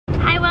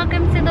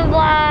the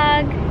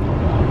vlog.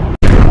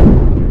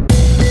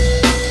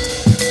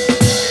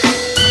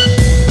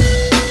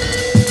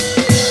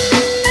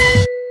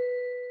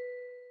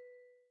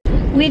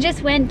 We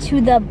just went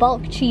to the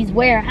bulk cheese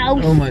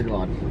warehouse. Oh my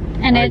god.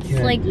 And it's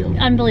like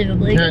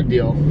unbelievably Can't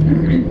deal.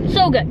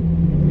 So good.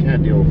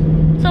 Can't deal.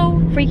 So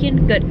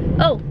freaking good.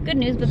 Oh, good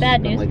news, but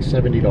bad news. Like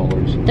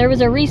 $70. There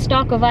was a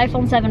restock of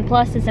iPhone 7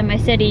 Pluses in my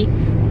city.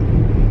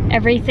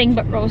 Everything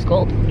but rose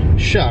gold.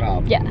 Shut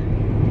up. Yeah.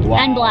 Wow.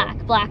 And black.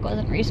 Black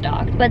wasn't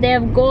restocked. But they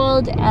have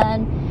gold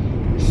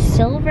and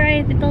silver,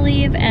 I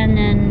believe, and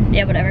then,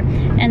 yeah, whatever.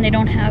 And they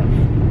don't have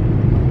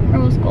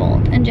rose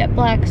gold. And jet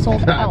black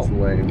sold out. That's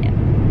lame. Yeah.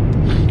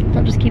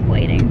 I'll just keep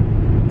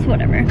waiting. It's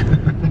whatever.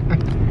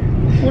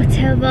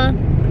 Whatever.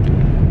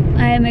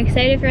 I am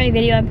excited for my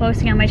video I'm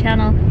posting on my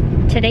channel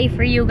today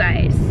for you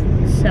guys.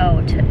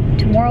 So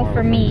tomorrow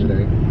for me,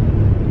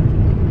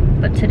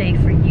 but today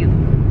for you.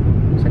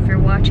 So if you're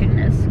watching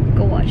this,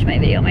 go watch my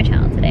video on my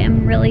channel today.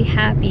 I'm really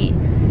happy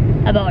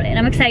about it and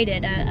I'm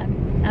excited. I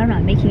don't know,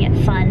 I'm making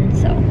it fun,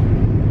 so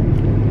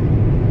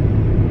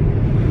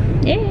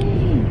yay.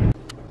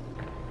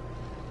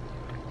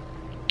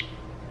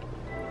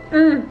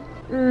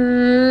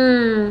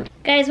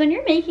 Guys, when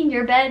you're making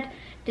your bed,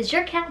 does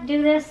your cat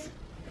do this?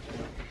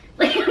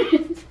 Like,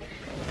 I'm just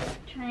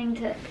trying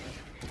to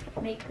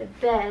make the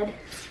bed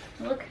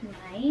look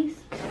nice.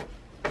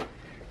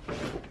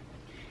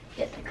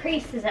 Get the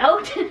creases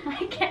out.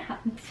 I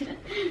can't.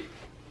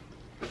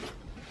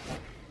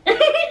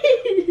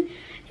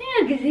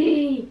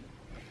 Hanksy.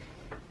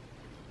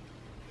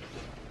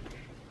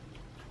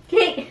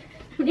 Okay.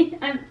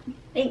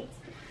 Thanks.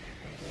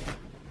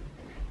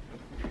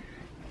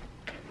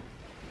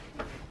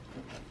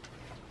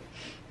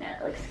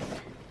 That looks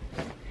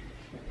good.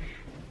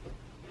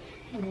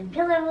 And then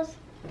pillows.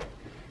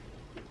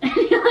 And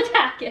he'll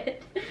attack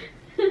it.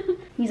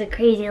 He's a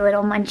crazy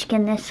little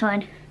munchkin, this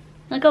one.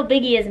 Look how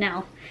big he is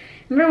now.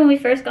 Remember when we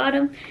first got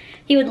him?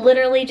 He would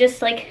literally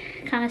just like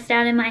kind of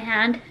stand in my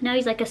hand. Now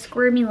he's like a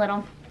squirmy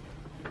little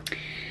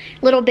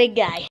big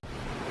guy.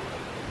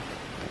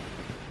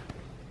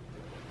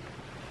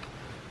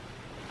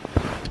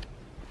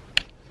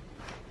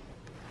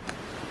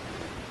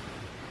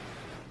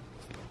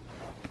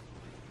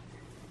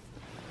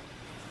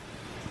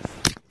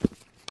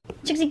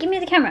 Shugsy, give me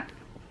the camera.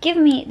 Give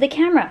me the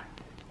camera.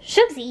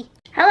 Shugsy.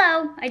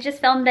 Hello. I just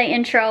filmed the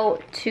intro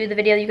to the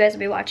video you guys will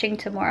be watching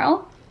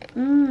tomorrow.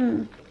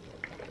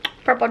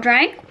 Purple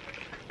drying.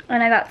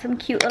 And I got some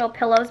cute little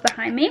pillows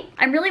behind me.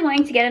 I'm really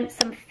wanting to get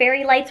some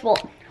fairy lights. Well,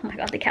 oh my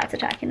god, the cat's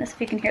attacking this, if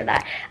you can hear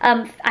that.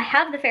 I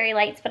have the fairy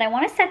lights, but I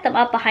want to set them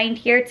up behind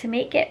here to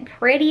make it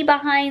pretty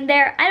behind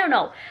there. I don't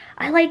know.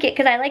 I like it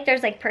because I like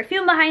there's like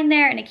perfume behind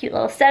there and a cute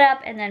little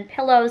setup and then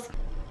pillows.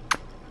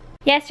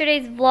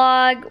 Yesterday's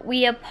vlog,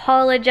 we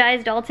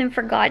apologized. Dahltyn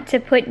forgot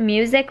to put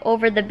music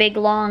over the big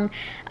long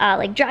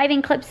like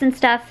driving clips and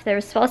stuff. There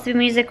was supposed to be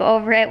music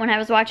over it when I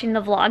was watching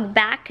the vlog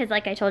back, because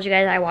like I told you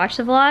guys, I watch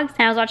the vlogs,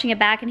 and I was watching it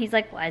back and he's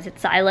like, why is it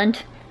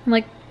silent? I'm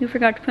like, you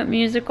forgot to put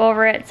music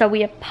over it. So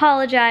we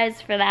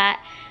apologize for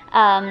that.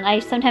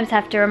 I sometimes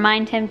have to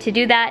remind him to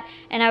do that,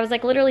 and I was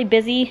like literally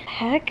busy.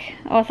 Heck,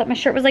 oh, I thought my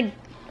shirt was like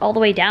all the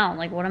way down.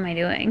 Like, what am I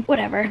doing?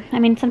 Whatever. I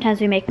mean,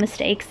 sometimes we make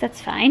mistakes.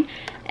 That's fine.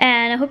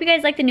 And I hope you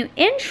guys like the new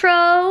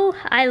intro.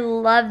 I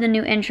love the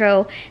new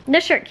intro.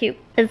 The shirt cute.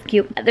 It's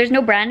cute. There's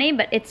no brand name,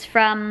 but it's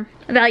from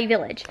Value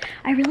Village.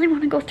 I really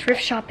want to go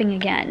thrift shopping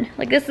again.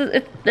 Like, this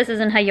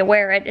isn't how you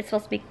wear it. It's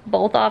supposed to be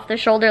both off the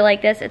shoulder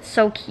like this. It's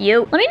so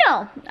cute. Let me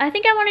know. I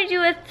think I want to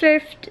do a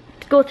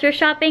go thrift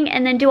shopping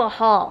and then do a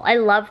haul. I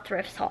love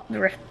thrift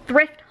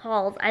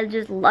hauls. I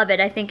just love it.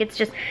 I think it's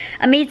just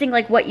amazing,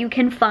 like what you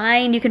can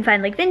find. You can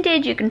find like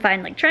vintage, you can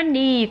find like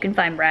trendy, you can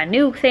find brand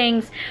new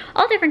things,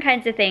 all different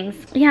kinds of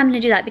things. Yeah, I'm gonna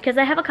do that because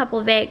I have a couple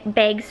of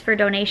bags for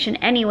donation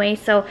anyway.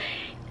 So,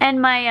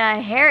 and my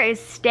hair is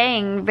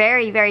staying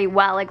very, very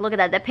well. Like, look at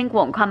that, the pink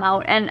won't come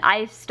out, and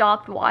I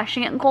stopped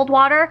washing it in cold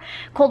water.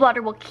 Cold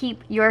water will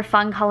keep your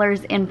fun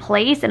colors in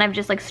place, and I've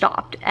just like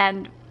stopped,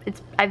 and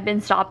I've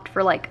been stopped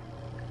for like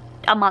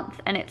a month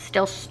and it's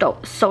still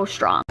so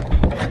strong.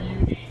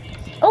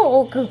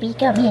 Oh, Goopy,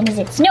 come in, is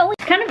it snowy?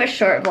 It's kind of a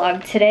short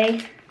vlog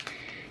today,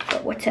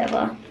 but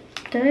whatever.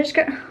 Did I just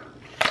go?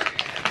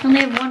 I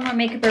only have one more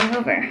makeup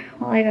remover.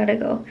 Well, I gotta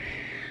go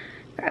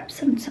grab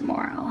some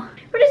tomorrow.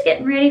 We're just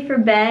getting ready for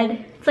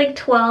bed. It's like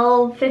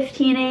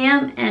 12:15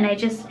 a.m. and I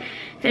just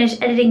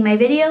finished editing my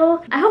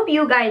video. I hope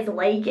you guys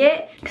like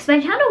it, because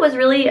my channel was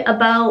really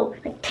about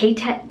like taste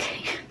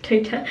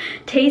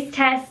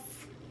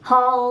tests,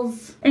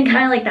 hauls, and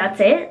kind of like that's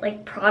it,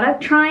 like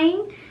product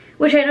trying,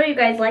 which I know you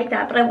guys like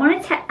that, but I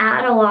wanted to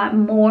add a lot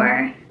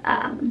more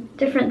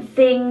different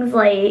things,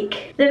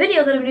 like the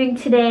video that I'm doing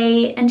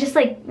today, and just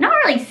like not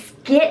really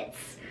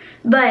skits,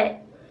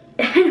 but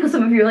I know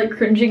some of you are like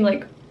cringing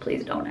like,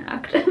 please don't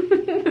act.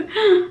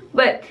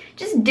 But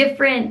just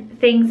different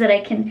things that I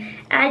can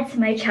add to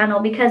my channel,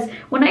 because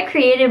when I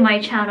created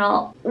my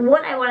channel,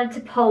 what I wanted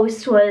to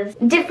post was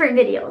different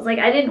videos. Like,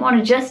 I didn't want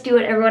to just do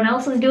what everyone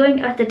else was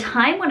doing. At the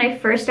time when I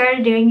first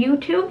started doing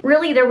YouTube,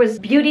 really there was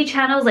beauty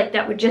channels like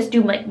that would just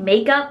do like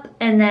makeup,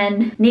 and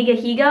then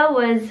Nigahiga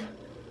was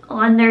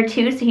on there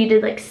too, so he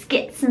did like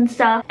skits and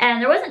stuff,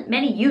 and there wasn't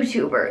many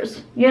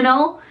YouTubers, you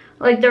know?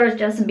 Like, there was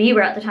Justin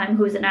Bieber at the time,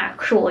 who was an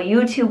actual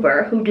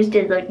YouTuber who just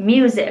did like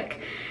music,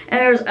 and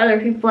there was other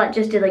people that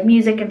just did like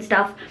music and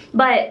stuff,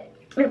 but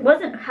it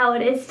wasn't how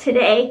it is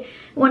today.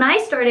 When I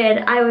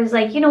started, I was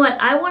like, you know what,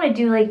 I want to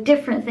do like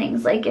different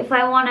things. Like, if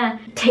I want to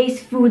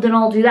taste food, then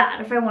I'll do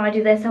that. If I want to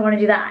do this, I want to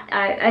do that.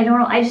 I don't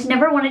know, I just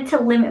never wanted to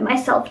limit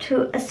myself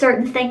to a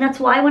certain thing. That's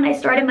why when I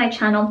started my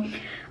channel,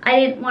 I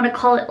didn't want to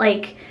call it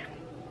like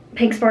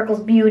Pink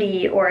Sparkles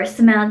Beauty or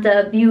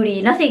Samantha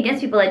Beauty. Nothing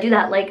against people that do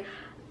that. Like,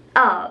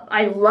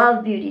 I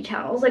love beauty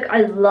channels. Like,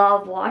 I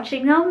love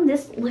watching them.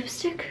 This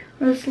lipstick,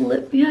 or this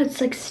lip, yeah,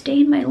 it's like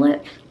stained my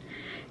lips.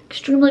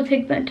 Extremely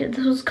pigmented.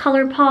 This was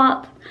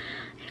ColourPop.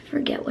 I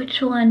forget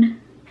which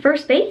one.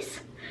 First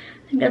Base?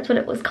 I think that's what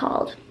it was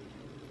called.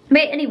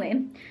 But anyway,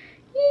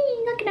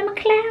 look at I'm a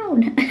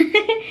clown.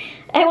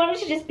 I wanted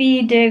to just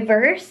be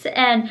diverse,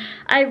 and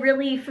I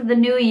really, for the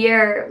new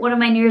year, one of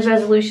my New Year's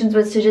resolutions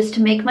was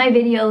to make my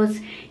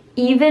videos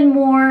even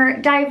more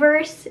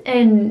diverse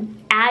and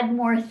add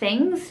more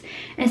things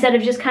instead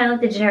of just kind of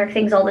like the generic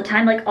things all the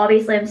time. Like,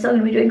 obviously I'm still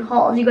gonna be doing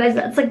hauls, you guys.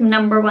 That's like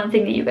 #1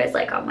 thing that you guys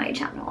like on my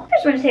channel. I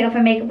just want to take off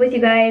my makeup with you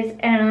guys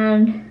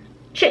and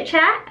chit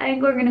chat. I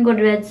think we're gonna go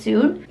to bed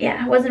soon.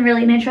 Yeah, it wasn't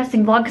really an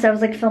interesting vlog because I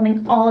was like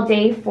filming all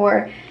day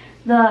for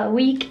the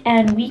week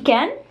and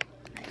weekend,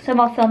 so I'm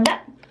all filmed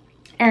up,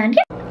 and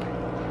yeah.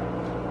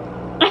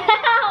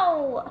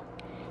 Ow!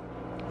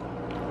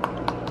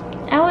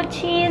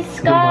 Ouchies,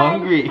 Scott. I'm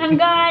hungry. I'm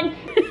gone.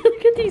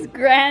 Look at these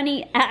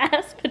granny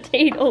ass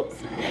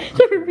potatoes.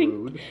 They're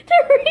wrinkly.